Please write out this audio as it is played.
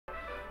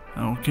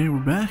Okay, we're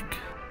back.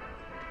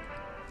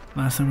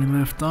 Last time we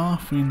left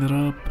off, we ended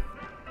up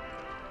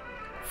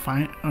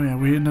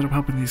we ended up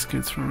helping these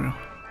kids for real.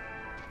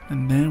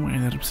 And then we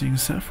ended up seeing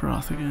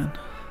Sephiroth again.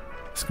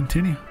 Let's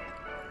continue.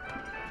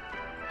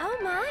 Oh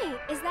my,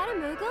 is that a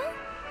Moogle?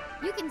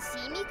 You can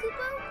see me,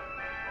 Kupo?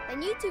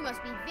 Then you two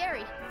must be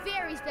very,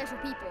 very special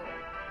people.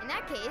 In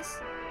that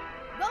case,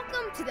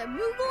 welcome to the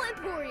Moogle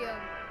Emporium.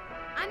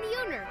 I'm the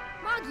owner,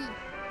 Moggy.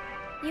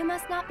 You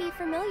must not be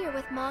familiar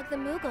with Mog the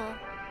Moogle.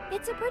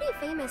 It's a pretty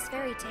famous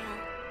fairy tale.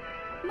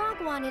 Mog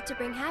wanted to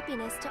bring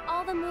happiness to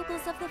all the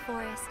Moogles of the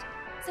forest,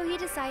 so he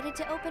decided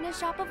to open a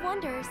shop of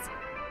wonders.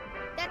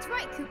 That's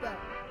right, Kupo.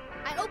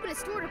 I opened a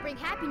store to bring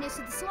happiness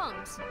to the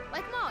slums,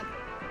 like Mog.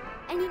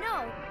 And you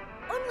know,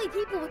 only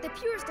people with the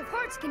purest of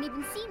hearts can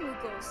even see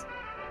Moogles.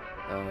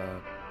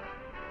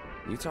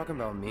 You talking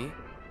about me?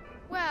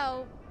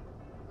 Well,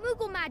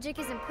 Moogle magic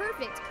isn't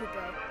perfect,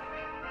 Kupo.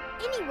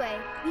 Anyway,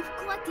 we've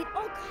collected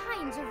all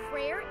kinds of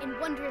rare and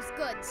wondrous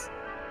goods.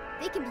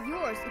 They can be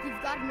yours if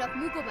you've got enough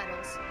Moogle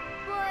medals,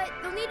 but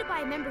you'll need to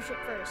buy a membership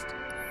first.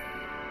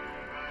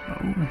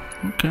 Oh,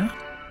 okay.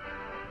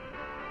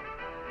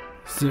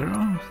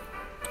 0?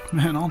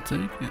 Man, I'll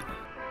take it.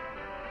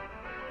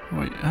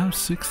 Wait, I have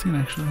 16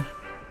 actually.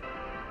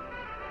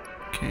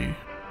 Okay.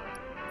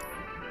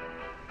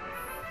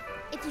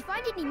 If you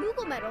find any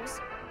Moogle medals,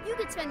 you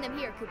can spend them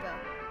here, Kupo.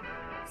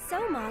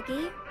 So,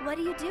 Moggy, what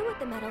do you do with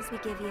the medals we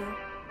give you?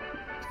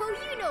 Oh,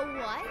 you know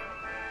what?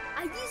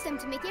 I use them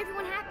to make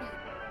everyone happy.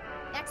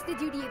 That's the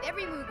duty of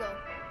every Moogle.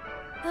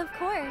 Of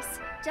course,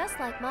 just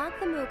like Mog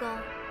the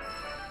Moogle.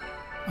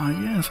 Oh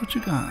yeah, that's what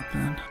you got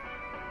then.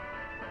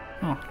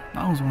 Oh,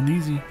 that was one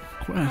easy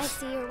I quest.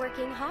 see you're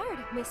working hard,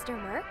 Mr.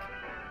 Merc.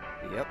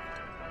 Yep.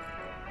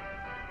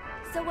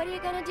 So what are you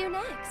gonna do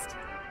next?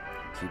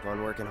 Keep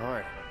on working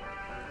hard.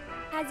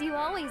 As you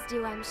always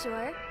do, I'm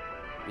sure.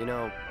 You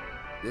know,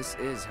 this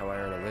is how I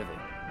earn a living.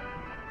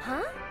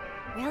 Huh?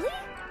 Really?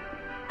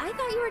 I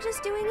thought you were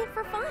just doing it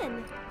for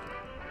fun.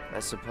 I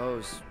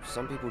suppose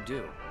some people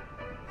do.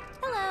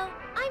 Hello,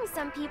 I'm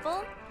some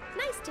people.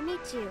 Nice to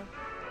meet you.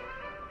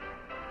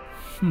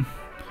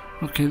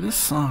 Okay, this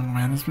song,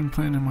 man, has been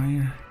playing in my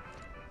ear.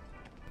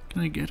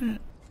 Can I get it?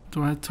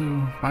 Do I have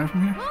to buy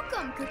from here?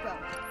 Welcome, Kupo.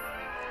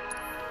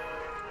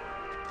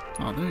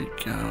 Oh, there you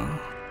go.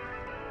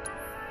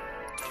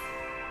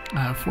 I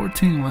have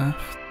 14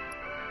 left.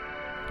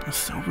 A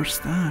silver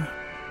staff.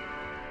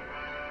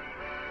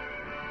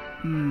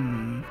 2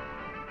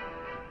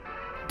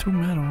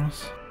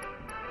 medals.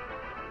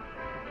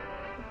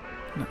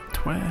 No,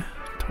 tweh.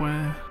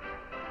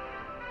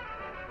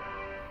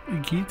 A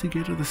key to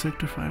get to the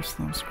Sector 5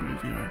 Slums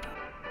graveyard.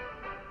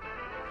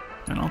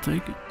 And I'll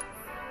take it.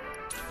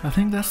 I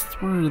think that's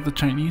where the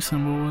Chinese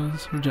symbol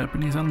was, or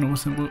Japanese. I don't know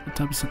what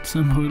type of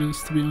symbol it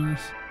is, to be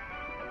honest.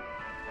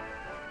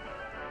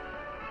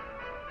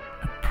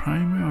 A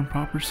primary on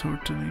proper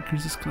sword to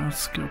increases Cloud's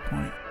skill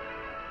point.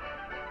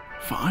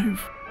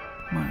 5?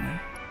 My.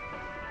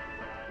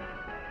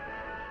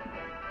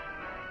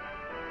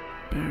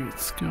 Buried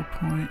skill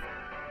point.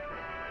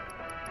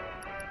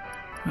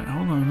 Wait,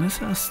 hold on, this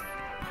has...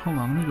 Hold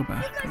on, let me go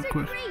back You real guys are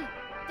quick. great!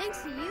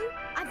 Thanks to you,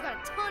 I've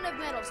got a ton of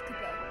medals,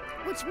 Kupo.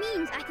 Which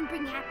means I can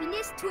bring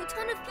happiness to a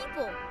ton of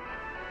people.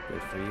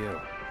 Good for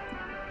you.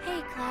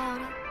 Hey,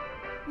 Cloud.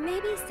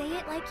 Maybe say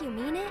it like you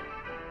mean it?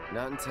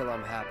 Not until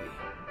I'm happy.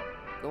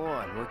 Go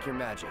on, work your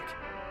magic.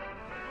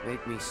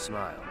 Make me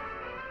smile.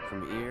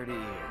 From ear to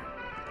ear.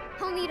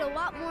 I'll need a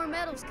lot more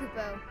medals,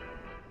 Kupo.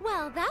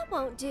 Well, that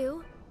won't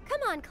do.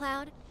 Come on,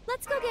 Cloud.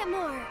 Let's go get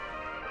more.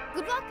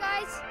 Good luck,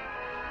 guys!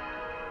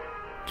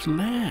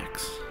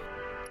 Relax.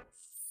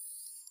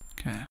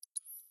 Okay.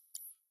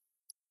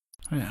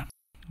 Oh yeah.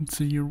 Let's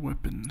see your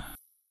weapon.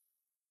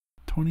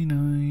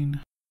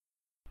 29.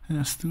 And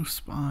that's 2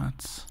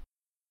 spots.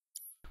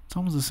 It's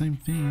almost the same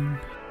thing.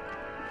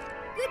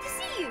 Good to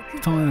see you, Kupo.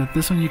 It's only that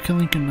this one you can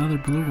link another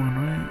blue one,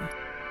 right?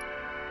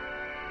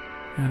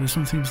 Yeah, this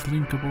one seems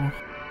linkable.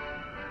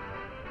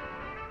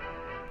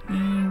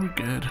 Yeah, we're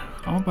good.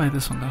 I'll buy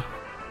this one though.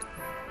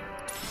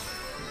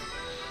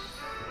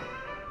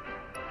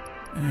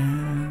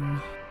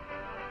 And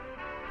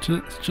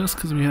just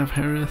because we have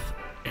Aerith,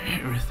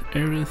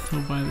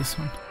 we'll buy this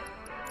one.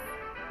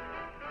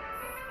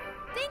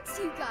 Thanks,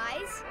 you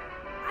guys!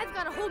 I've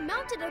got a whole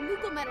mountain of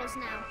Moogle medals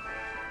now.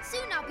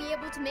 Soon I'll be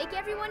able to make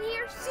everyone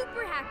here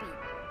super happy.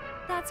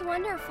 That's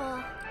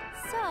wonderful.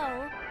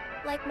 So,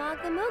 like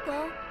Mog the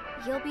Moogle,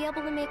 you'll be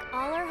able to make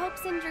all our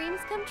hopes and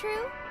dreams come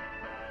true?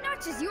 Not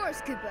just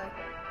yours, Kupo.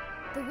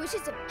 The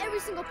wishes of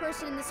every single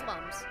person in the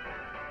slums.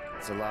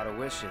 It's a lot of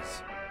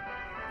wishes.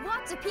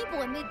 Lots of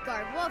people in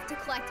Midgard love to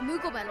collect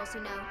Moogle medals,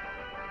 you know.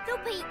 They'll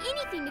pay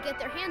anything to get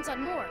their hands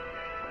on more.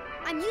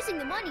 I'm using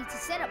the money to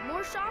set up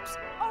more shops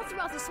all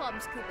throughout the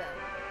slums, Kupo.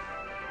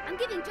 I'm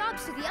giving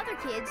jobs to the other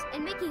kids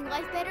and making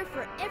life better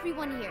for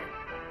everyone here.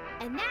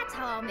 And that's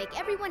how I'll make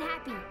everyone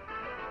happy.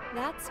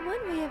 That's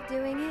one way of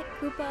doing it,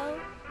 Kupo.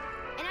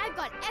 And I've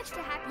got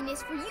extra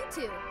happiness for you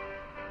too.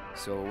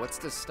 So what's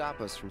to stop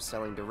us from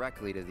selling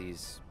directly to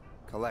these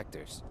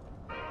collectors?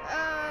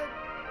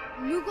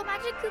 Moogle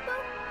magic,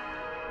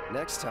 Kupo?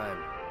 Next time,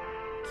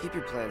 keep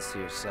your plans to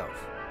yourself.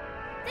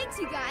 Thanks,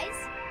 you guys.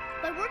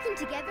 By working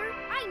together,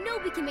 I know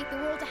we can make the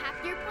world a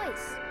happier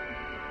place.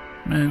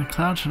 Man,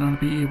 Cloud should not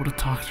be able to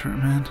talk to her,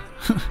 man.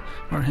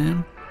 Or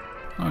him.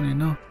 I don't even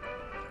know.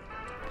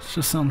 It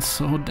just sounds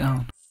so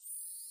down.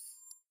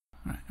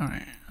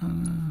 Alright.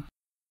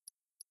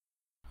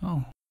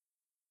 Oh.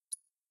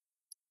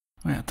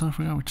 Oh yeah, I totally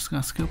forgot we just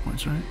got skill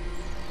points, right?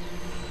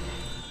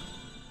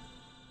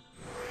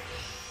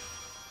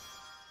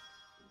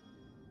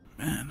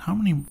 Man, how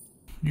many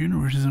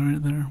universes are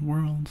there?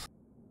 Worlds.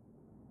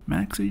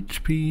 Max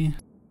HP.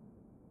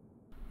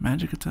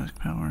 Magic attack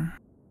power.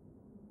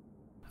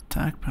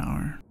 Attack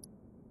power.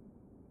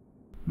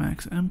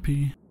 Max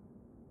MP.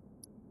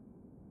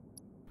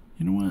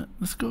 You know what?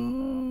 Let's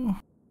go.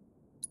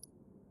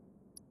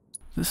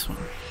 This one.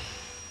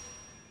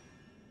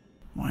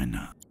 Why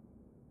not?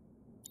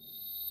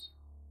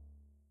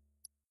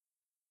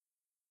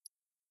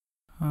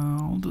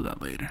 I'll do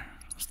that later.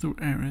 Let's do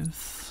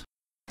Ares.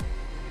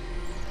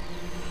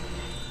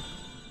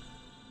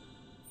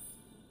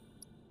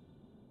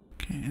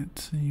 Okay,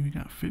 let's see. We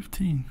got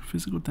 15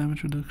 physical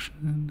damage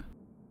reduction,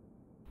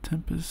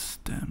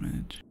 tempest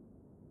damage,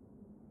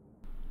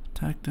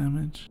 attack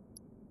damage,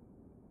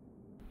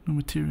 no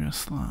material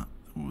slot.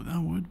 Oh,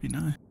 that would be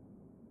nice.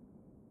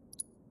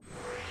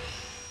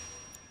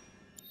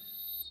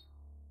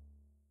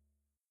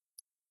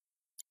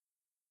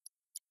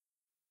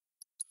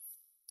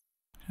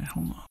 Okay,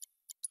 hold on.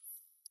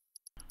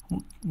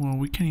 Well,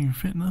 we can't even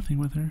fit nothing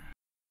with her.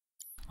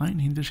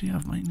 Lightning, does she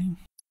have lightning?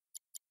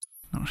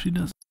 No, she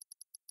doesn't.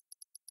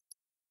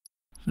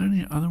 Is there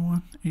any other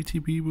one?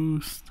 ATB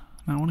boost.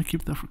 No, I want to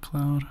keep that for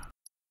Cloud.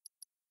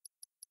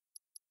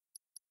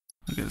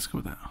 Okay, let's go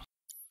with that.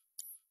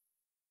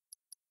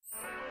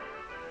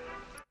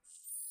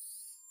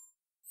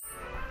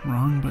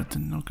 Wrong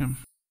button, okay.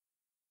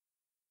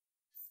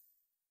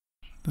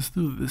 Let's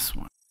do this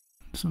one.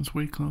 This one's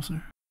way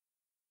closer.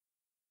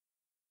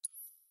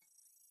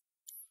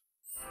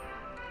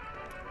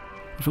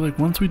 I feel like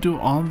once we do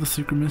all the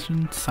secret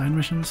missions, side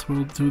missions,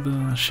 we'll do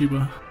the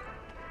Shiba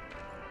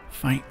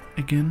fight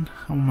again.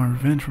 I want my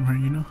revenge from her,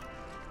 you know?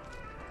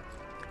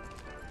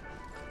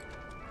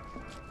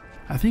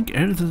 I think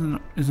Ares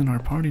is in our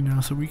party now,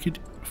 so we could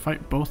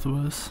fight both of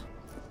us.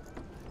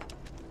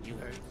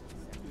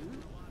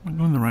 I'm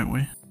going the right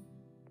way.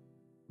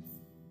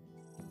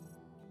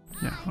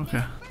 Yeah,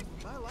 okay.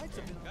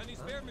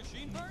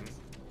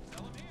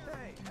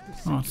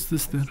 Oh, it's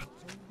this dude.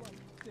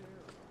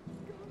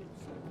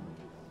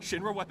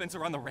 Shinra weapons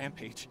are on the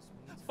rampage.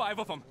 5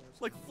 of them,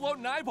 like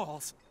floating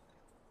eyeballs.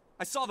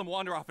 I saw them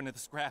wander off into the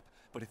scrap,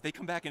 but if they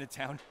come back into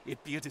town,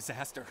 it'd be a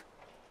disaster.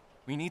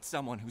 We need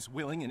someone who's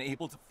willing and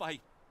able to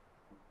fight.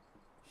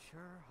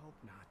 Sure hope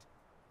not.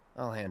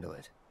 I'll handle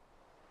it.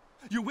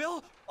 You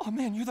will? Oh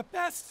man, you're the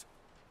best!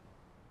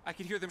 I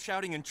could hear them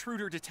shouting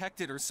intruder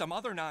detected or some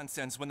other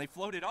nonsense when they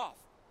floated off.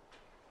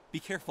 Be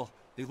careful,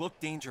 they look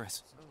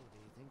dangerous. So, do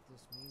you think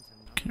this means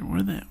Okay,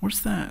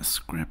 where's that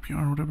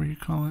scrapyard, whatever you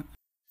call it?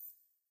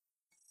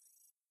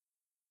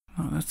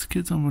 Oh, that's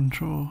kids on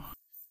patrol.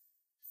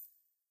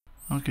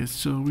 Okay,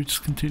 so we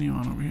just continue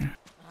on over here.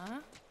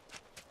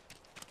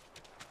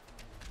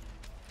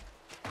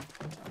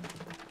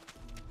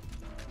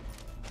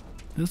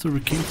 This is where we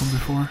came from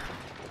before.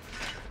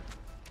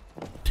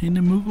 Obtain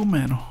the Moogle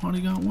medal. Only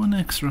got 1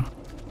 extra.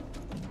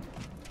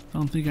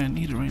 Don't think I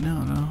need it right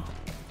now though.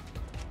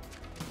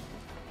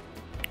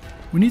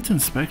 We need to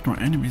inspect more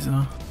enemies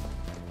though.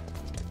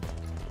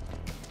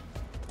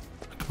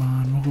 Come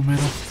on, Moogle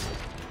medal.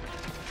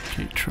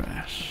 Okay,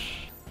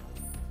 trash.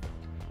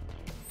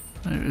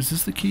 Hey, is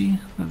this the key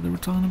that they were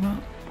talking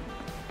about?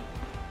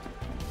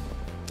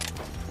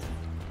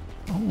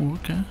 Oh,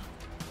 okay.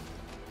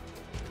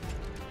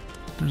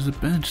 There's a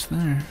bench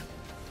there.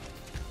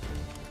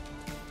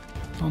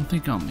 Don't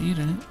think I'll need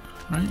it,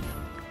 right?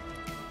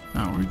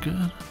 No, we're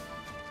good.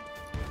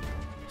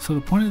 So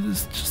the point of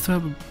this is just to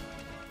have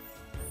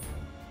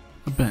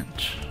a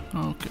bench.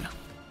 Okay.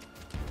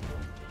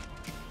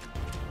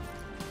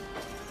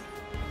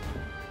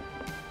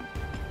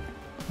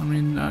 I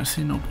mean, I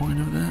see no point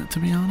of that, to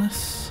be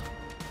honest.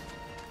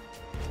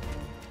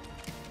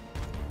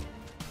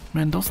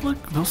 Man, those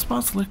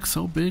spots look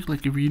so big.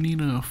 Like if you need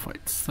to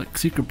fight, like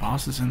secret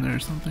bosses in there or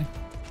something.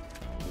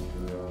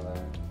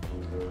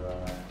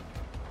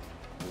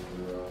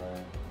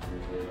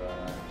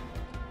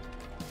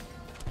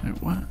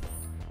 Wait, what?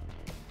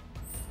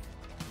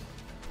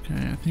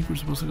 Okay, I think we're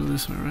supposed to go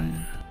this way,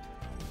 right?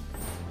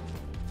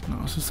 No,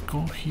 let's just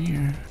go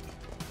here.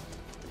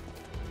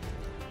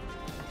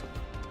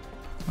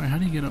 Wait, how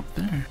do you get up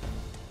there?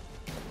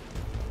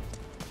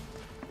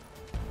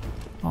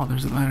 Oh,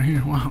 there's a ladder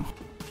here. Wow.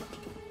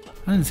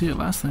 I didn't see it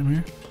last time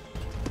here.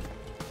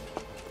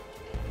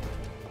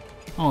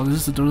 Oh, this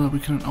is the door that we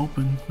couldn't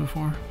open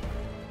before.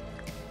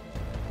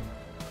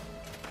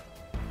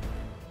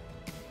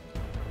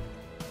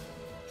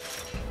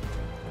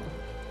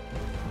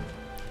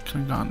 Could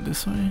have gone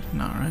this way?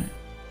 Not right.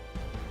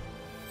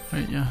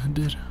 Wait, yeah, I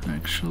did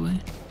actually.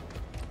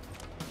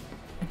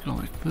 Go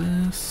like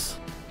this.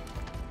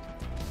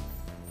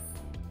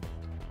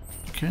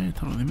 Okay,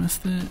 totally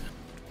missed it.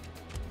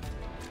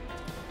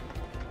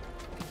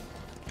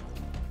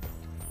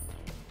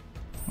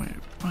 Wait,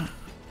 what?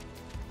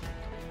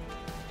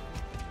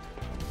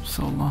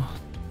 So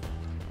lost.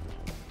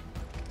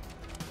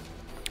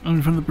 I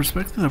mean, from the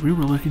perspective that we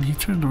were looking, he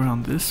turned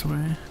around this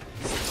way.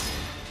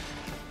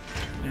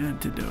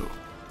 Antidote.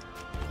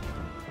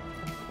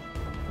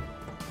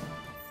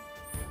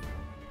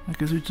 I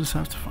guess we just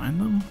have to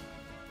find them.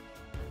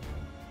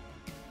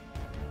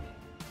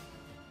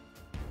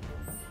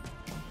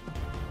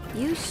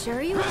 You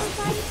sure you want to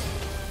fight?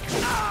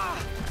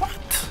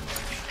 What?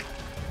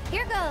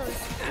 Here goes.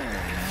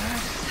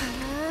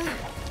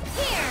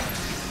 Here.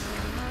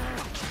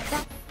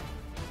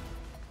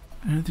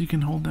 And you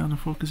can hold down to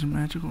focus your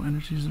magical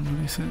energies and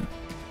release it.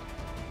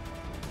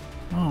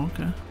 Oh,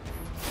 okay.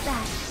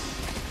 That.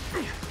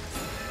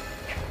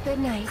 Good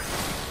night.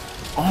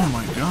 Oh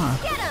my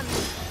god. Get him!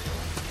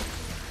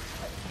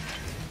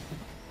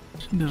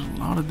 She did a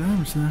lot of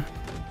damage there.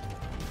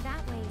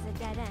 That way is a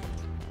dead end.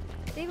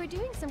 They were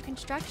doing some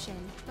construction,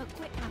 but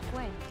quit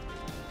halfway.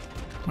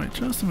 Wait,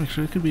 just to make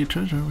sure, it could be a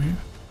treasure over here.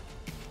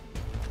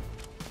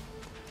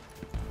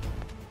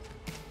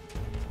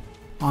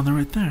 Oh, they're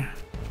right there.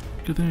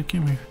 Good thing I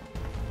came here.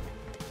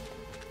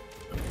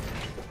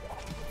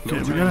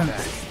 Okay,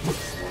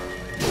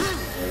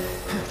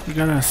 we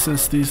gotta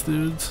assess these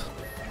dudes.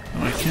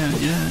 Oh, I can't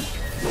yet.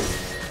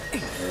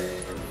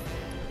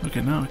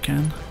 Okay, now I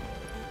can.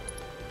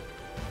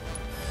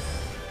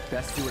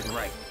 Best do it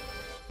right.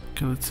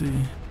 Okay, let's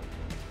see.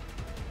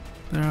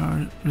 They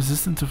are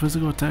resistant to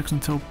physical attacks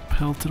until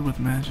pelted with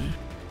magic.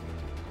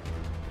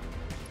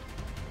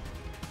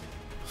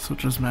 So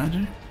just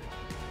magic?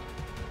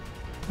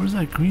 Where's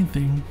that green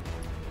thing?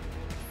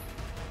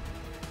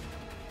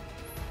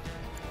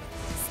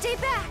 Stay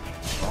back!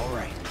 All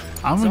right.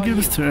 I'm gonna give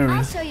this to I'll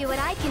Aerith. show you what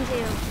I can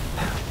do.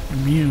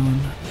 Immune.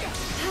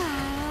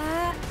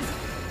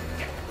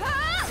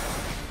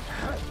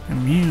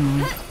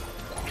 Immune.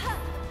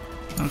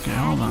 Okay,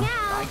 hold on.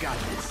 I got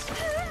this.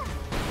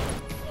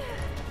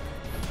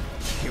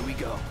 Here we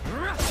go.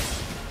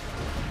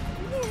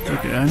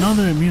 Okay, I know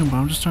they're immune, but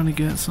I'm just trying to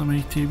get some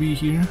ATB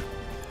here.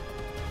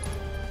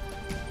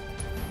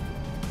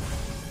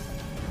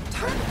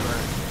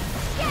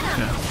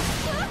 Okay.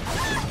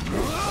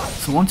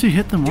 So once you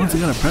hit them once, you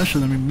gotta pressure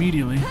them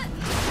immediately.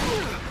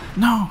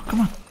 No,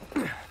 come on.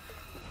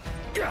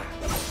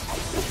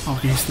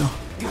 Okay, still.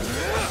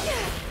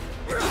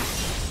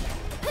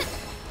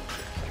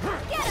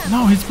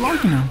 No, he's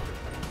blocking him.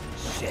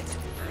 Shit.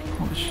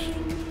 Holy shit.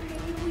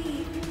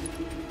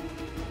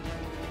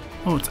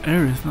 Oh, it's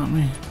Aerith, not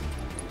me.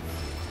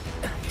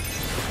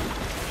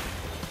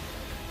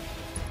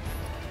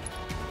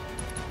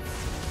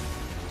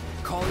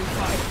 Calling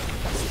fire.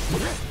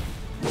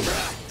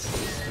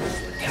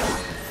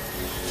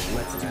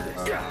 Let's do this.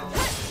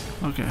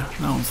 Okay, that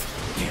one's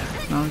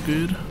not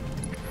good.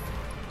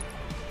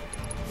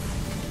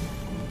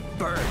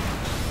 Burn.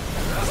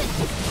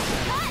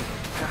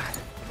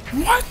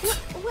 What?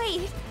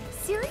 Wait,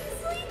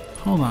 seriously?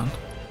 Hold on.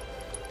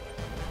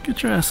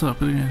 Get your ass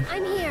up again.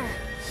 I'm here.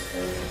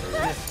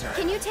 This turn.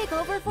 Can you take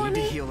over for Need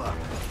to me? heal up.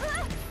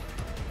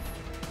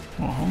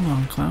 Oh, hold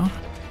on, Cloud.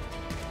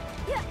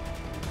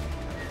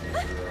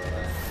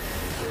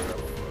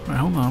 Alright,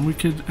 hold on. We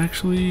could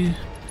actually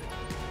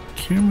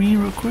cure me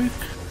real quick.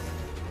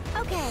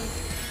 Okay.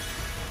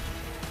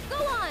 Go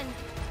on.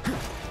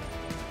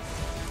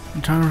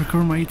 I'm trying to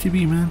recover my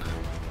ATB, man.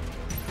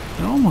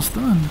 They're almost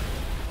done.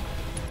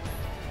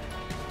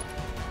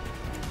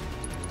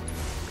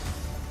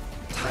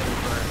 Time to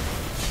burn.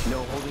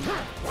 No holding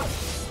back.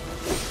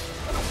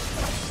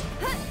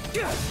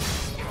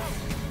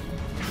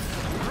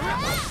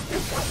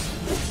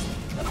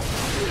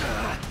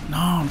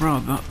 No, bro,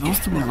 those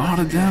do a lot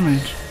of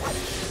damage.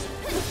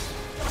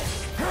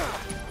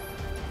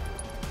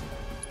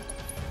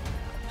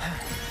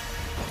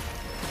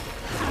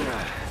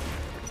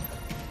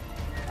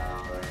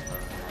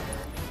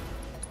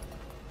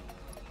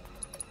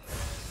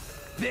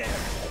 There.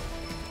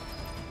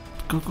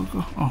 Go, go,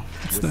 go. Oh,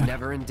 it's Was that.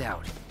 never in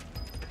doubt.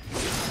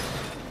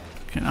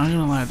 Okay, not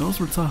gonna lie, those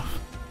were tough.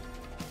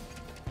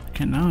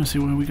 Okay, now I see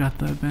why we got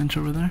that bench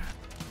over there.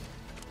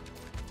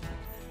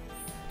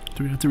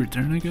 Do we have to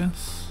return, I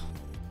guess?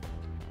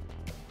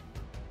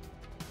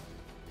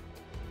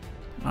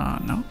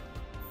 No.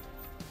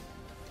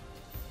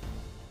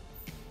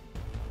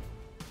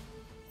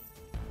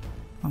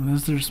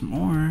 Unless there's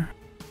more.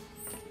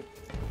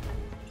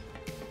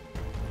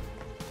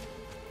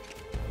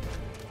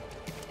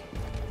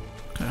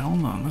 Okay,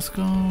 hold on, let's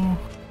go. What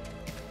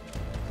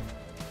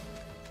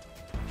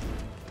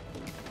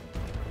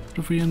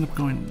if we end up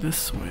going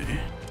this way?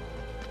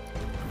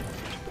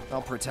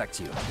 I'll protect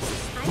you. I'm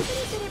pretty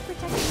good at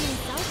protecting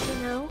myself, you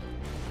know.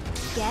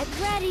 Get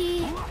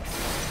ready.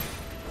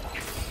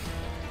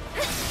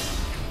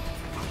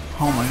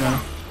 Oh my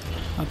god.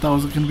 I thought I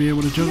was gonna be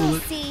able to juggle You'll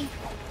it. see.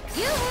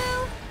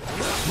 Yoo-hoo!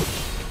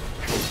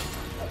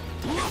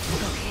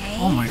 Okay.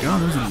 Oh my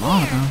god, there's a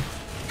lot of them.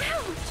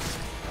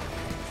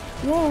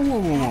 Whoa, whoa,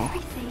 whoa, whoa.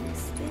 Everything's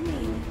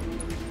spinning.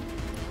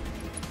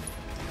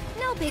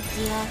 No big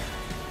deal.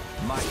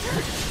 My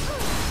turn.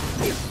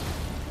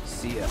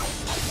 See ya.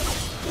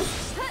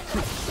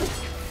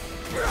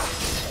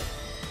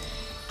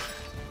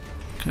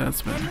 Okay,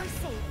 that's better. And we're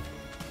safe.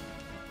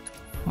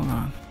 Hold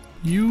on.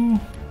 You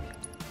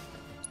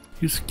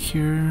use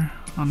cure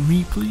on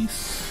me,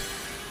 please.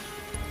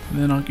 And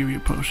then I'll give you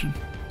a potion.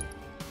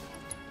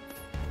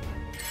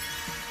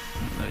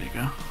 There you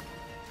go.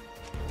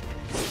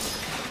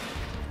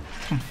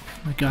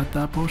 I got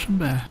that potion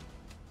back.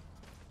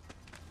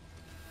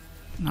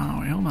 No,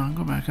 wait, hold on,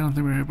 go back. I don't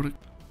think we were able to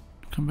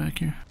come back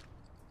here.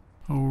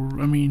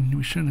 Or, I mean,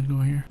 we shouldn't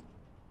go here.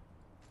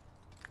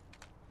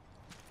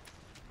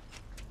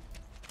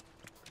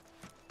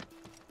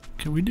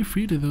 Okay, we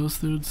defeated those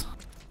dudes.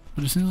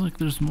 But it seems like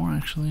there's more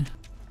actually.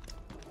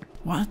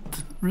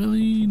 What?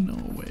 Really? No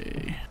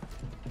way.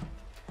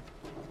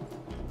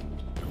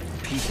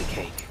 Piece of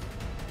cake.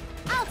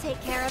 I'll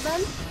take care of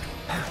them.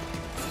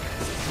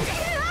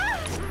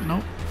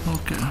 Nope.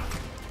 Okay.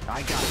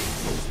 I got it.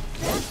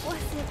 That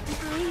wasn't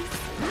nice.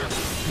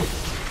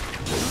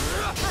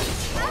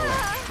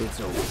 It's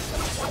over.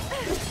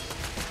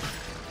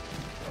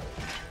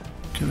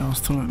 Okay, that was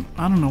totally.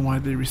 I don't know why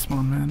they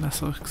respawn, man. That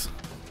sucks.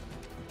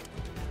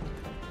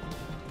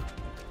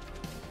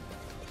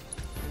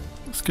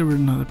 Let's give her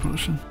another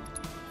potion.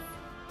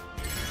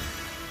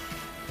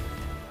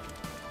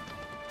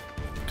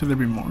 Could there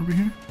be more over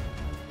here?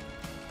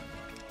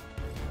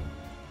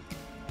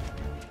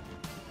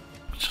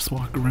 Let's just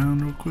walk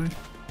around real quick.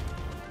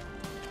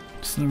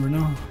 Just never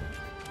know.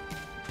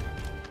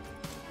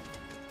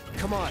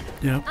 Come on.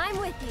 Yep. I'm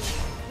with you.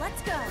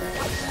 Let's go.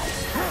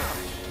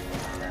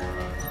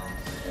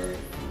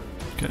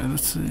 Okay,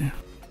 let's see.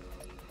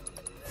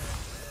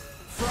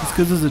 This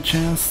gives us a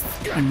chance to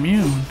get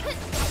immune.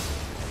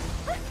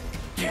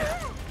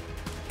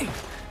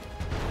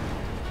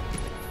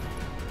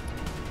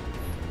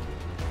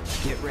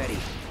 Get ready.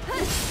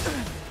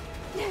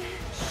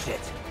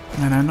 Shit.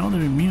 Man, I know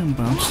they're immune,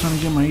 but I'm just trying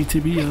to get my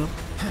ATB up.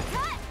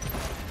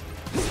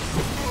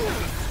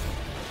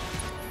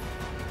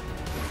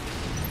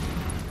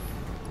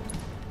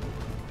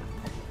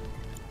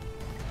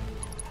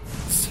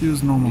 Let's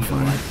use normal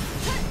fire.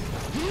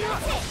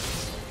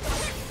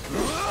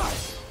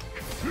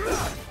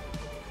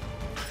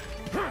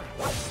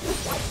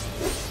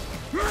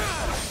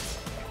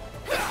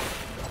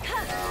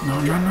 No,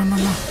 no, no, no,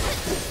 no.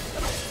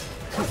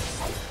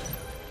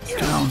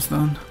 Okay, that one's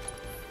done.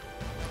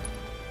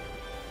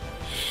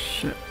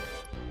 Shit.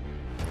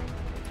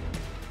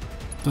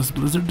 Does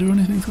Blizzard do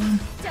anything to him?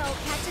 Don't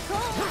catch a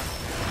cold.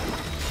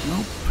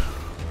 Nope.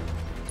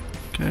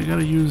 Okay, I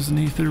gotta use an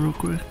ether real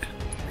quick.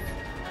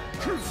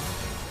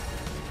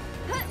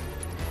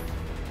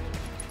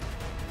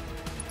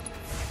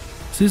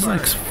 Seems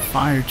like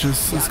fire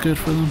just is good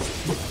for them.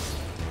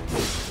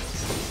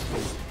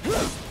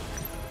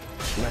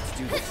 Let's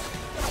do this.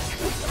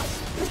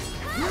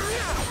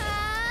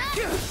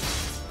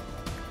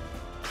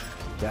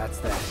 That's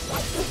that.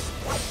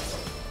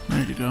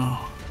 There you go.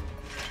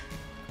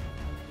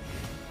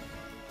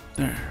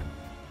 There.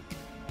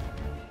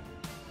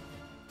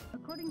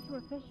 According to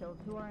officials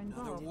who are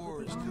involved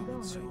with the ongoing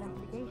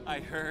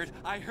investigation,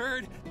 I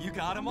heard, you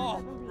got them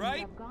all,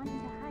 right? have gone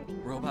into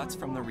hiding. Robots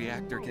from the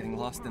reactor getting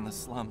lost in the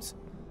slums.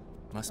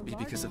 Must be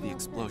because of the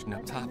explosion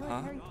up top,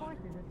 huh?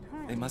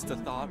 They must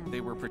have thought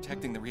they were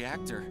protecting the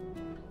reactor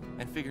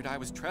and figured I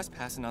was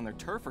trespassing on their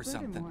turf or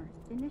something.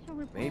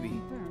 Maybe.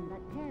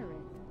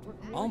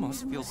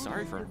 Almost feel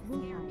sorry for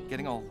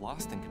getting all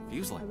lost and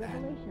confused like that.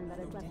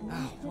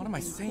 Oh, what am I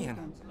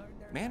saying?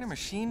 Man or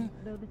machine,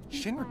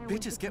 Shinra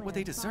bitches get what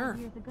they deserve.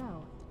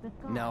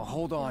 Now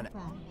hold on.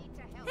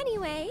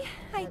 Anyway,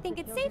 I think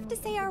it's safe to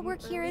say our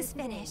work here is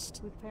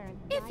finished.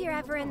 If you're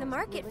ever in the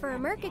market for a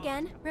merc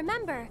again,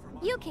 remember,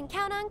 you can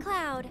count on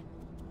Cloud.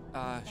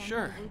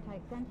 Sure.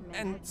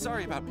 And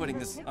sorry about putting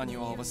this on you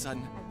all of a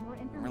sudden.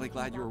 I'm really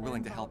glad you were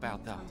willing to help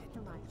out, though.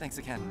 Thanks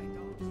again.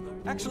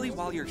 Actually,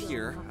 while you're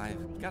here,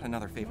 I've got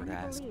another favor to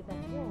ask.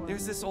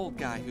 There's this old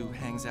guy who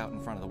hangs out in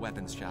front of the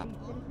weapons shop.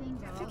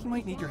 I think he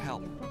might need your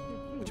help.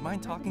 Would you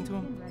mind talking to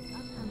him?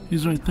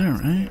 He's right there,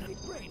 right?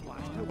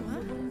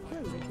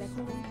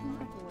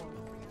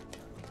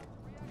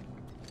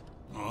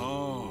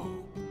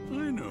 Oh,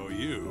 I know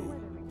you.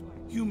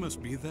 You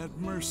must be that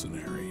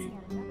mercenary.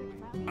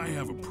 I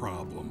have a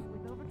problem.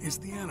 It's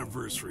the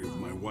anniversary of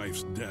my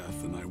wife's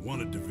death, and I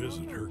wanted to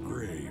visit her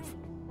grave.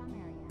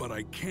 But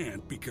I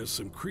can't because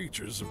some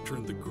creatures have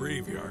turned the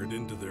graveyard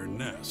into their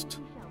nest.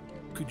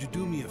 Could you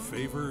do me a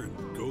favor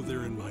and go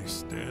there in my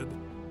stead?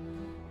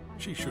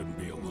 She shouldn't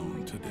be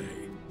alone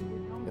today.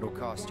 It'll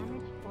cost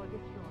you.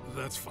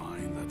 That's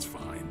fine, that's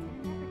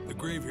fine. The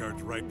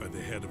graveyard's right by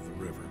the head of the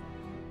river.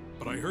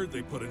 But I heard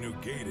they put a new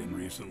gate in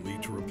recently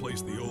to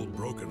replace the old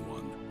broken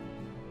one.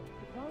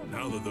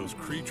 Now that those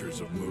creatures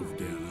have moved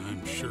in,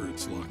 I'm sure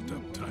it's locked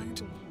up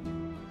tight.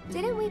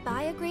 Didn't we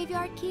buy a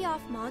graveyard key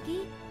off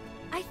Moggy?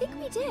 I think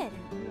we did.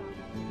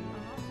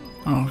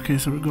 Oh, okay,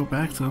 so we go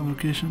back to the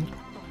location.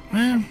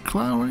 Man,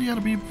 Cloud, why you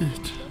gotta be a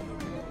bitch?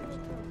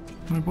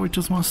 My boy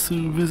just wants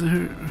to visit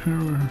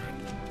her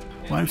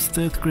wife's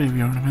death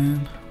graveyard,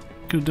 man.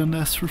 Could've done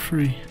that for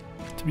free,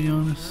 to be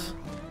honest.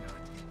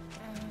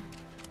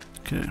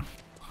 Okay,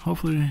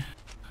 hopefully,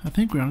 I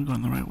think we're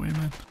going the right way,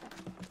 man.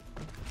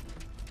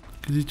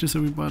 Cause he just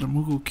said we bought a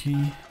Moogle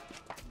key.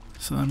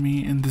 So I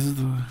mean, and this is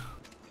the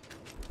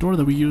door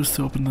that we used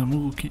to open the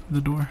Moogle key, the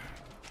door.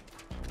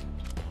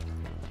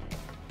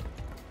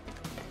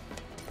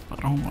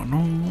 But oh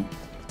no.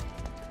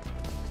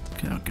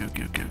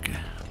 Okay.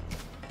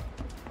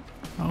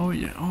 Oh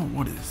yeah, oh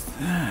what is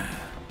that?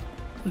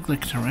 Look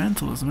like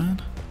tarantulas,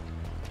 man.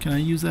 Can I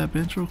use that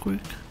bench real quick?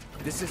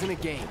 This isn't a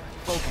game.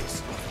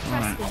 Focus.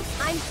 Alright. Trust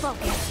me, I'm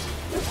focused.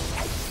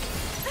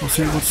 We'll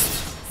see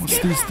what's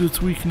this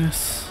dude's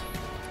weakness.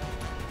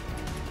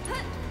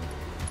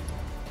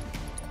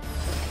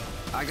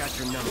 I got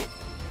your number.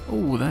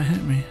 Oh, that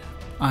hit me.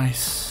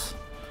 Ice.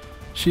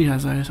 She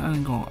has ice. I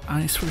didn't go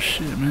ice for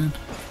shit, man.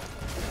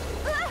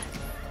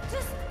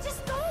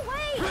 Just go away.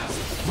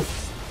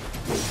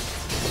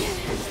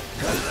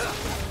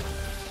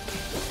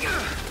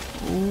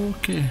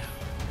 Okay.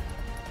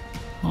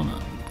 Hold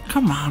on.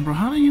 Come on, bro.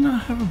 How do you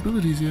not have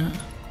abilities yet?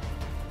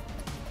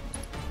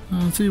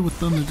 Let's see what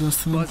Thunder does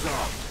to them. Buzz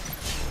off.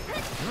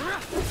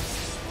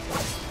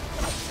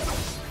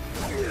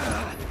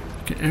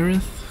 Okay,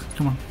 Aerith.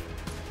 Come on.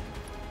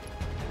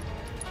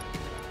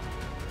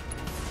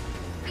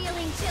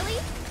 Feeling chilly?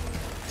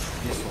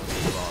 This won't be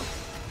long.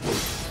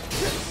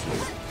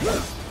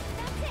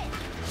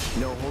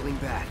 No holding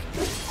back.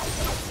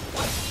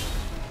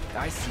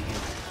 I see you.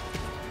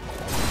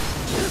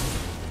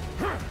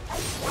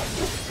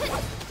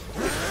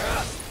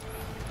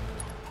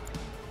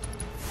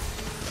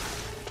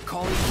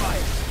 Calling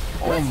fire.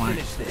 Oh Let's my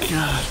finish this.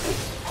 god.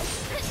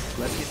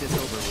 Let's get this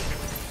over with.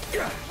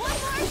 One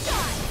more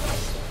shot!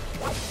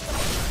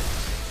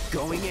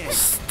 Going in.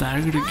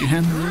 Staggered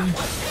again, really?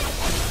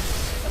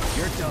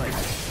 You're done.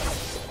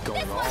 Going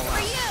This all one's for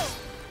out.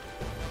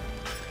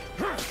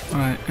 you!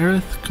 Alright,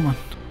 Aerith, come on.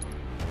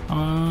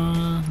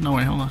 No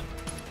wait, hold on.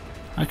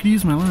 I could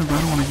use my limit, but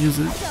I don't want to use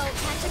it. So,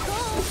 catch a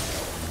cold.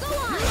 Go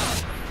on!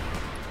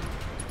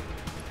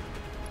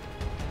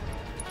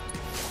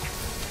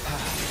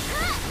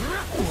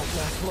 Won't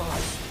last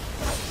long.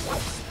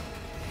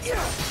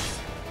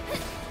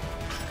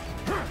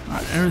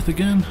 Alright, Aerith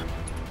again.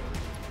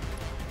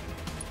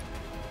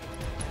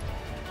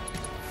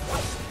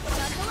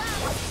 Juggle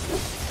out!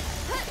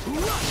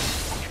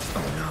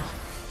 Oh no.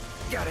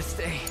 Gotta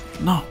stay.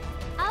 No.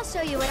 I'll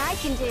show you what I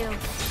can do.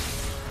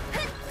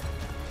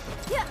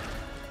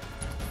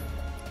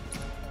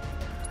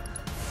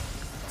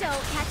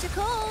 Don't catch a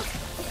cold.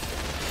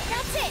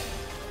 That's it!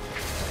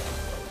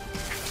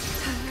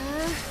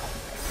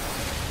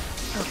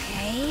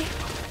 Okay.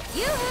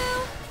 Yoo-hoo!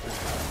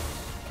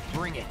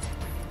 Bring it.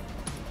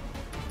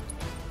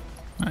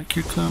 Alright,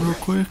 kick Cloud real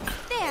quick.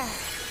 There.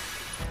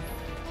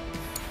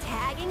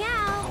 Tagging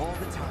out. All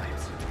the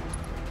times.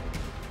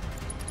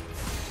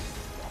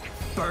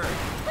 Burn.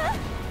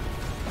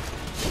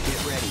 Get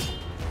ready.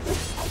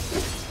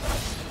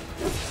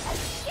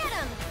 Get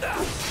him!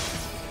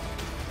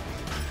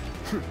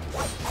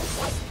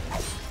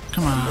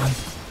 Come on.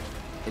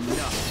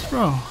 Enough.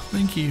 Bro,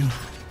 thank you.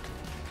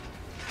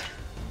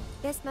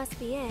 This must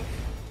be it.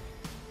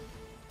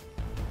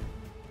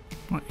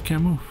 What, you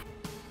can't move?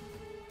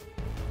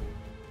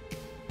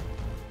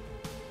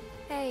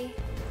 Hey,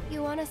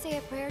 you want to say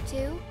a prayer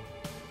too?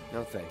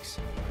 No thanks.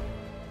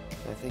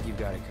 I think you've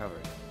got it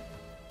covered.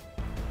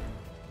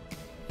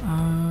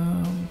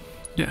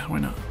 Yeah, why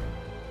not?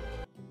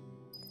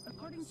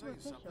 According to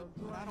officials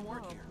who are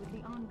involved with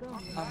the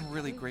ongoing I'm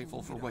really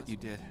grateful for what you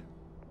did.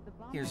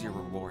 Here's your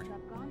reward.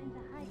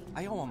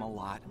 I owe him a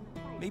lot,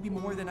 maybe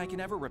more than I can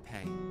ever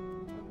repay.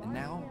 And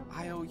now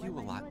I owe you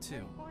a lot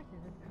too.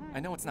 I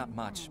know it's not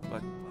much,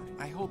 but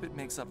I hope it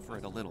makes up for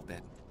it a little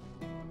bit.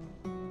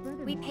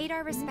 We paid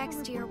our respects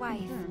to your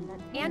wife,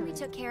 and we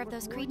took care of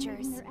those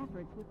creatures.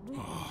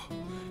 Oh,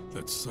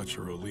 that's such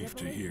a relief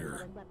to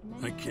hear.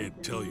 I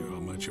can't tell you how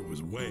much it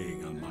was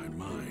weighing on my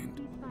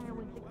mind.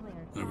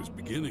 I was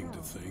beginning to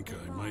think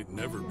I might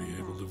never be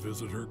able to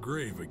visit her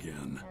grave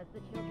again.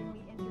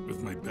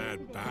 With my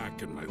bad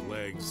back and my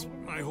legs,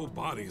 my whole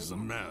body's a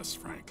mess,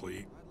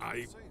 frankly.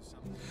 I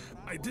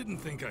didn't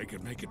think I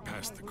could make it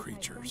past the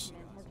creatures.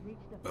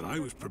 But I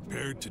was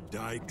prepared to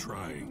die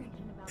trying,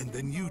 and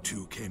then you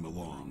two came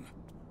along.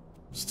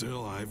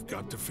 Still, I've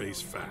got to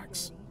face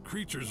facts.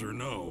 Creatures or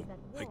no,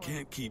 I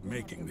can't keep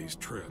making these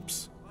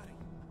trips.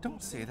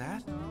 Don't say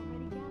that.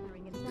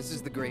 This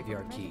is the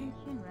graveyard key.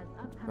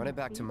 Run it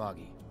back to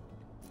Moggy.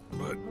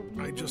 But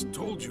I just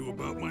told you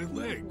about my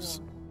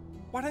legs.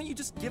 Why don't you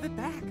just give it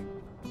back?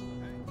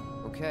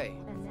 Okay.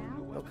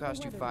 It'll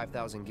cost you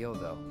 5,000 gil,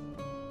 though.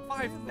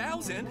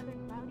 5,000?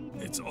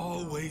 It's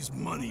always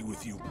money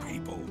with you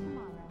people.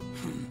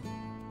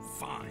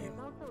 Fine.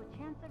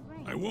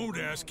 I won't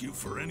ask you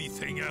for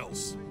anything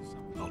else.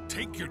 I'll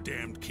take your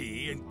damned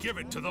key and give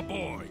it to the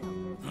boy.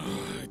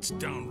 It's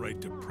downright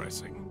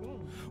depressing.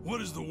 What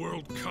is the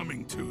world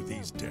coming to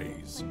these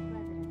days?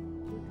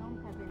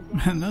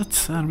 Man, that's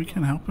sad. We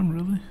can't help him,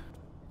 really.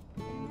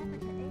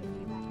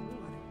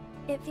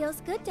 It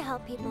feels good to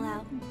help people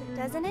out,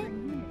 doesn't it?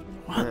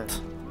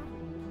 What?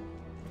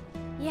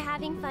 You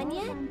having fun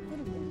yet?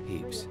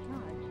 Heaps.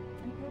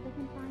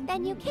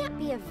 Then you can't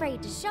be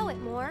afraid to show it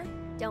more.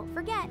 Don't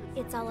forget,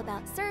 it's all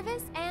about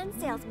service and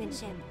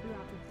salesmanship.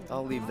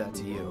 I'll leave that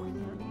to you.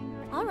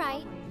 All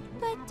right,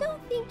 but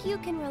don't think you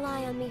can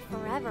rely on me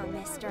forever,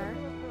 mister.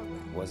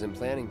 Wasn't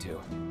planning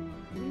to.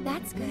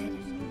 That's good,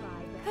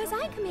 because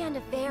I command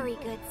a very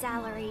good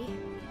salary.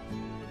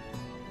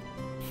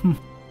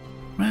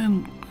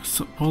 Man,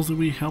 supposedly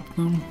we helped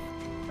them.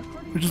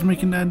 We're just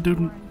making that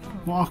dude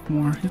walk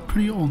more. He's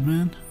pretty old,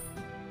 man.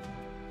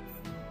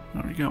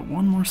 Now we got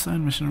one more side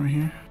mission over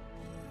here.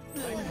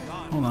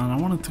 Hold on, I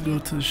wanted to go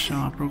to the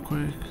shop real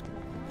quick.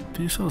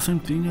 Do you sell the same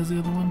thing as the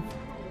other one?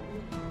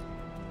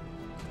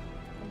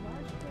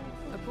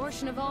 A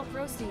portion of all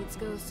proceeds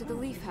goes to the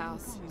Leaf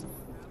House.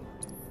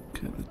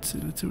 Okay, let's see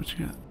what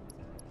you got.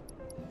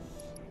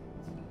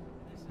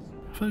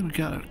 I feel like we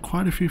got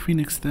quite a few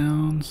Phoenix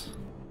Downs.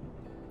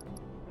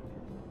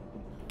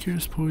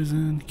 Cures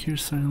Poison,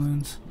 Cures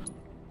Silence.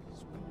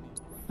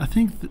 I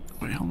think,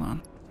 wait, hold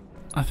on.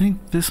 I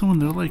think this one,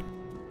 they're like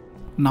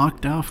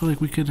knocked out. I feel like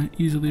we could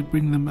easily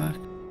bring them back.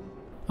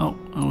 Oh,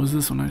 it was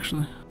this one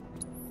actually.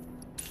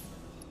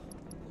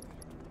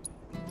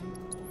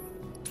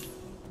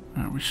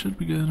 Alright, we should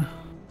be good.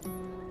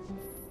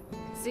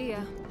 See ya.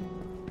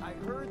 I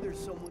heard there's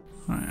someone.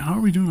 Alright, how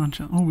are we doing on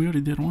challenge? Oh, we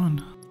already did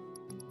one.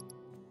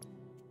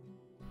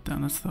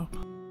 Damn, that's dope.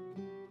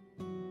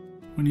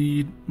 We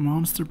need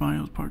Monster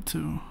Bios Part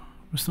 2.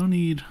 We still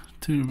need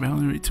to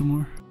evaluate 2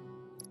 more.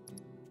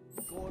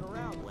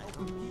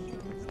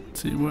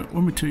 Let's see, what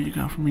material you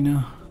got for me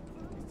now?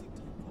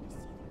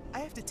 I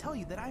have to tell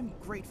you that I'm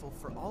grateful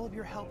for all of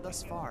your help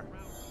thus far.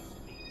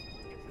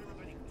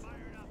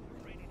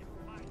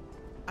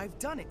 I've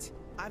done it.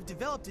 I've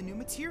developed a new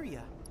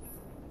materia.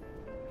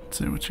 Let's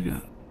see what you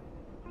got.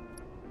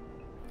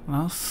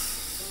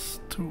 Allows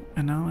to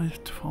an ally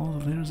to follow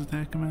the leader's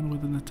attack command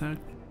with an attack.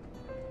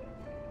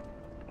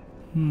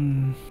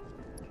 That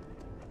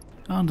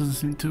one doesn't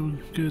seem too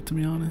good, to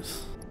be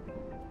honest.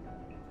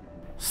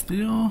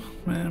 Steel?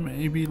 Man,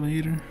 maybe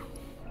later.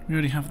 We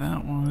already have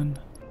that one.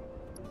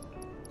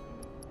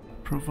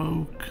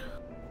 Provoke.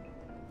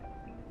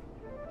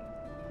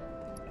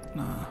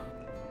 Nah.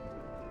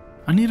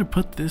 I need to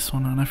put this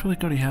one on. I feel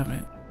like I already have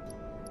it.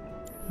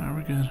 Alright,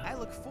 we're good. I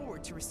look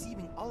forward to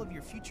receiving all of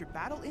your future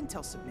battle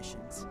intel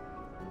submissions.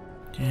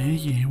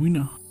 Yeah, we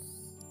know.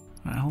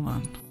 Alright, hold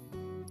on.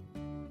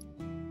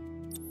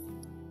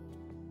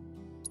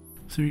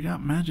 So you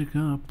got magic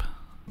up.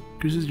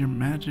 Increases your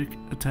magic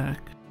attack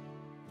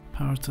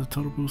power to the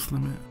total boost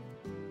limit.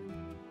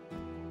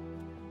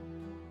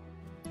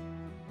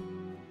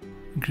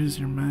 Increases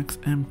your max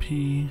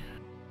MP.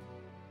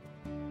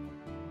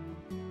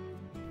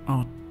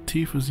 Oh,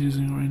 Tifa's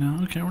using it right now.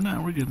 Okay,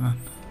 we're good then.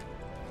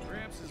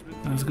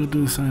 Let's go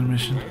do the side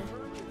mission.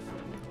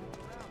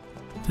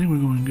 I think we're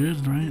going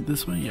good, right?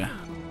 This way? Yeah.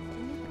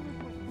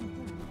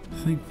 I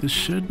think this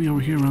should be over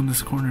here, around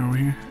this corner over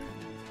here.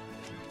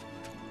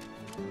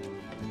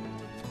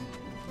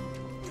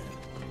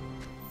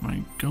 Am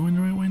I going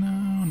the right way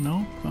now?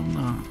 Nope, I'm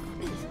not.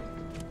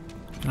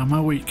 Get on my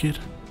way, kid.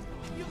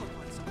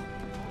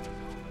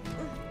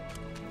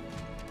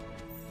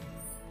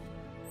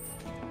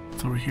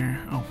 It's over here.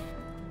 Oh.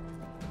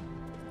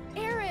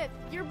 Aerith,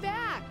 you're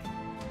back!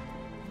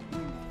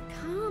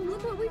 Come,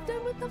 look what we've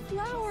done with the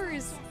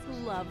flowers.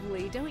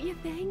 Lovely, don't you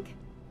think?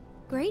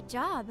 Great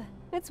job.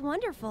 It's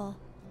wonderful.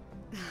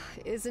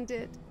 Isn't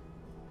it?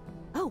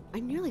 Oh, I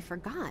nearly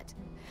forgot.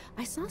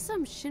 I saw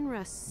some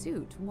Shinra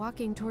suit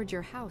walking toward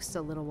your house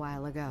a little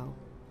while ago.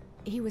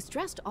 He was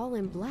dressed all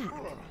in black.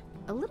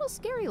 A little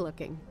scary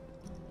looking.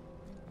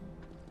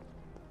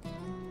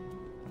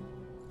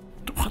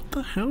 What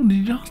the hell?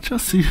 Did y'all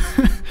just see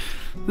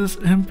this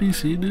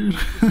NPC dude?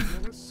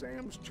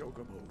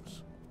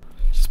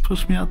 Just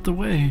pushed me out the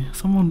way.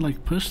 Someone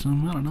like pushed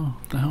him. I don't know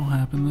what the hell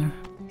happened there.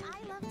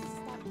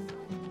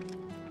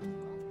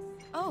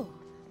 Oh.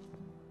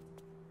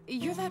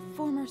 You're that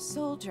former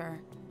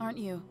soldier, aren't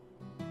you?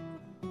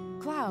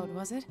 Cloud,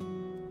 was it?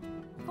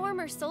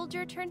 Former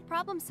soldier turned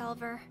problem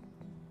solver.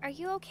 Are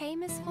you okay,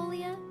 Miss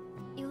Folia?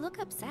 You look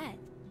upset.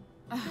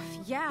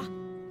 Yeah,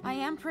 I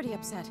am pretty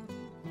upset.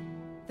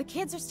 The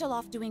kids are still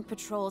off doing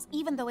patrols,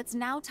 even though it's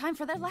now time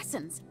for their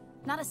lessons.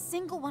 Not a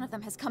single one of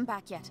them has come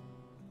back yet.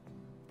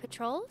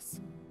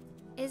 Patrols?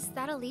 Is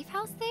that a Leaf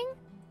House thing?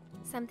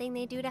 Something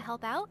they do to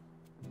help out?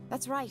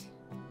 That's right.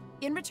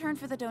 In return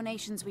for the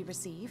donations we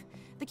receive,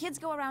 the kids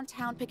go around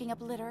town picking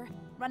up litter,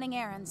 running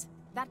errands,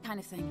 that kind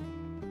of thing.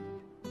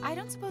 I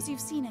don't suppose you've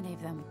seen any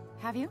of them,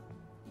 have you?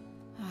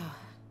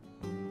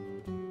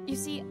 You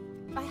see,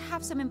 I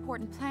have some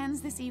important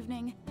plans this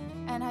evening,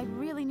 and I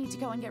really need to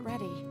go and get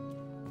ready.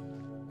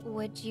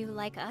 Would you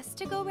like us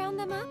to go round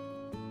them up?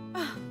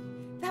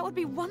 That would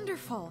be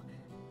wonderful.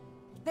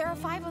 There are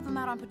 5 of them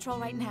out on patrol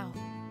right now.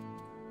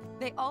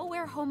 They all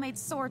wear homemade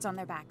swords on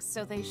their backs,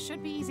 so they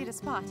should be easy to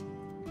spot.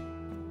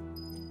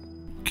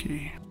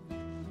 Okay.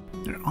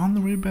 They're on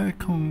the way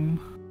back home.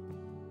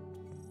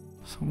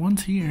 So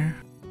one's here.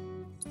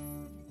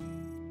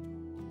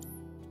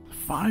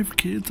 5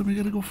 kids that we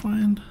gotta go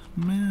find?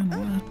 Man,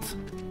 what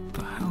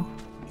the hell?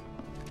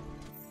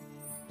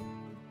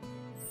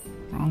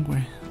 Wrong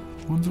way.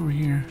 One's over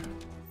here.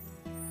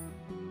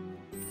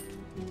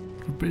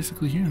 We're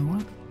basically here,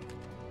 what?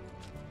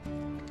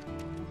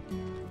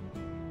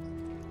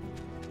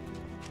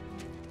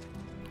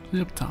 Is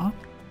he up top?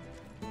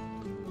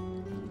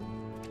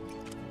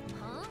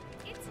 Huh?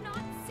 It's not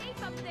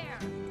safe up there.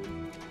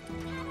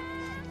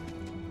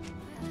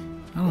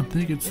 I don't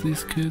think it's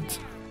these kids.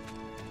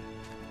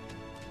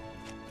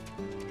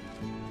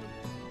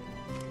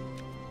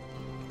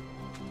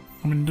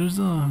 I mean, there's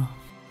a...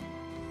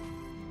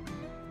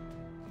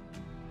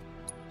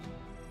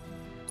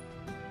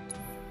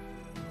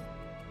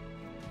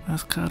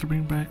 Ask Kyle to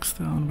bring back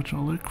stone, but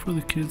I'll look for the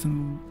kids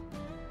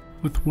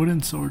with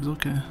wooden swords,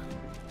 okay.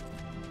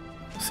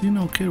 See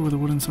no kid with a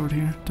wooden sword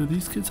here. Do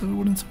these kids have a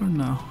wooden sword?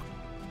 No.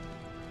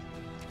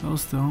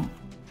 Those don't.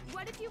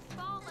 What if you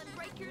fall and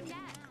break your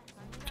neck?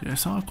 Okay, I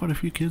saw quite a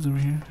few kids over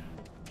here.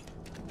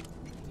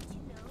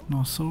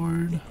 No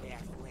sword.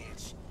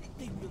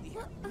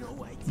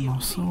 No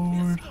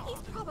sword.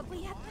 He's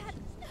probably at that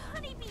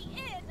honeybee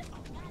inn.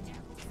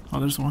 Oh,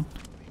 there's one.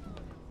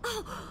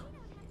 Oh,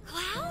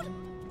 Cloud?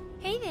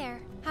 Hey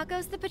there. How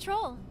goes the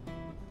patrol?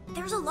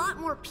 There's a lot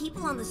more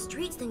people on the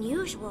streets than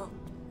usual.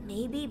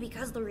 Maybe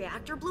because the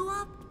reactor blew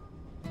up?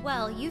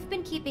 Well, you've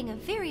been keeping a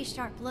very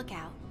sharp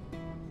lookout.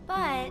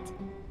 But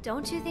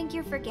don't you think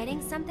you're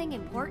forgetting something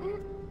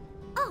important?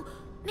 Oh,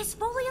 Miss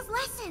Folia's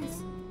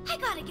lessons! I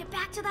gotta get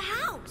back to the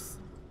house!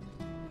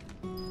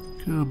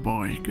 Good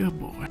boy, good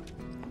boy.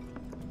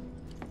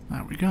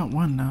 Alright, we got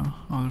one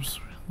now. Oh,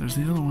 there's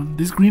the other one.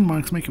 These green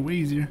marks make it way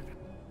easier.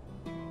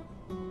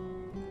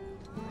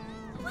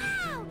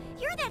 Wow,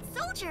 you're that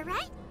soldier,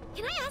 right?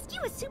 Can I ask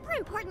you a super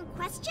important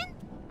question?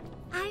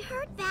 I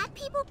heard bad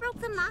people broke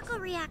the Mako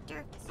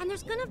reactor, and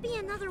there's gonna be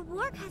another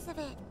war because of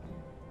it.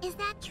 Is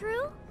that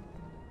true?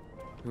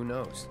 Who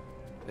knows?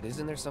 But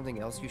isn't there something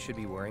else you should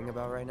be worrying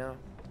about right now?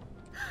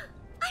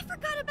 I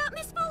forgot about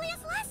Miss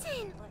Folia's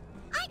lesson!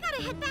 I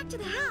gotta head back to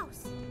the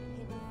house.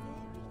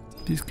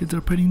 These kids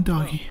are petting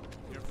doggy.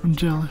 I'm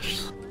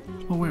jealous.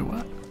 Oh wait,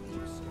 what?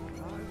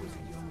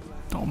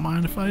 Don't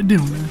mind if I do,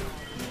 man.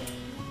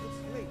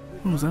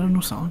 Oh, is that a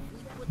new song?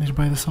 I need to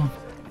buy the song.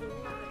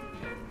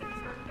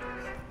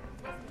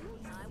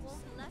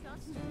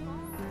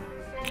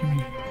 Give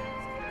me.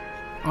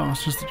 Oh,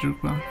 it's just a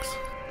jukebox.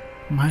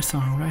 My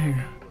song right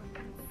here.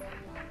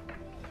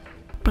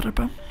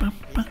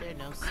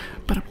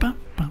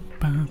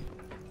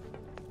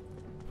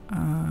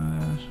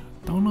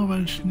 Don't know if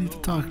I should need to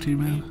talk to you,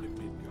 man.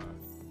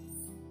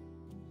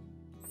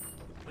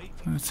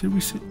 Let's see, we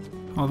see.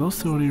 Oh,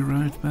 those two already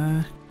arrived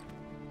back.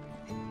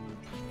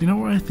 You know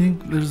where I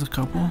think there's a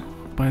couple?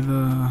 By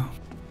the.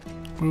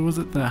 Where was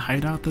it? The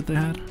hideout that they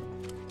had?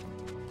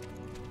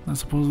 That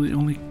supposedly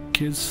only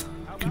kids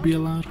could be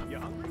allowed.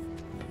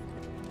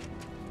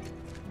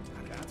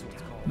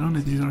 None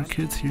of these are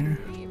kids here.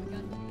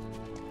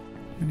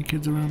 Any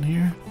kids around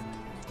here?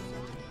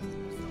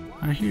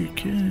 I hear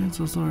kids,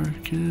 those are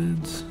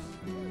kids.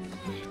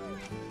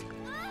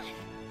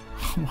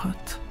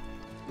 What?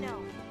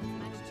 No.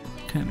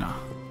 Okay, no.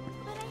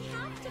 But I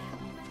have to.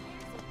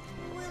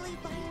 Will he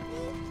bite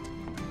me?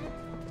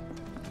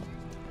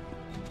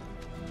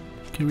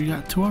 Okay, we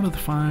got 2 out of the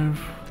 5.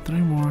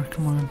 3 more,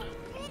 come on.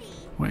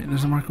 Wait,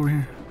 there's a mark over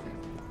here.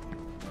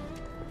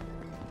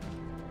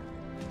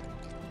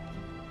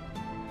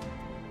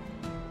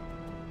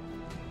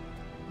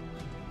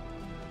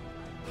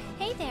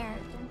 Hey there.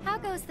 How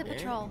goes the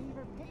patrol?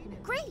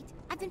 Great!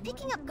 I've been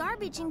picking up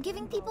garbage and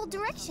giving people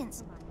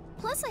directions.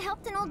 Plus, I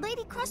helped an old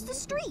lady cross the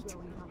street.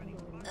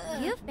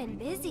 You've been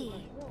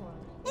busy.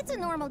 It's a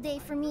normal day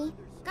for me.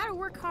 Gotta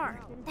work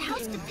hard. The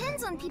house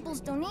depends on people's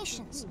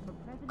donations.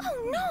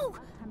 Oh no!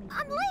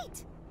 I'm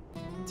late!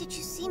 Did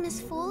you see Miss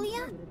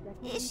Folia?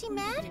 Is she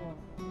mad?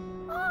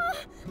 Oh,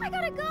 I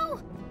gotta go!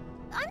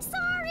 I'm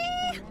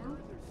sorry!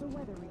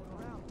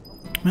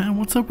 Man,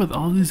 what's up with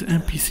all these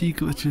NPC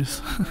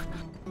glitches?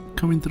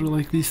 Coming through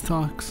like these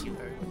talks.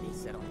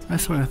 I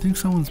swear, I think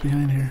someone's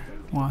behind here.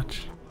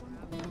 Watch.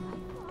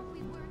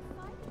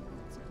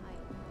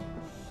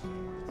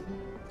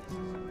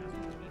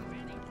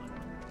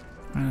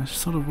 I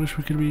sort of wish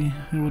we could be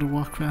able to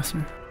walk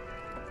faster.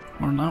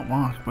 Or not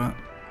walk, but,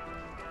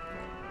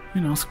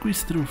 you know,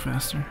 squeeze through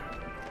faster.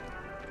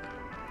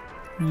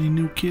 Any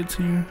new kids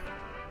here?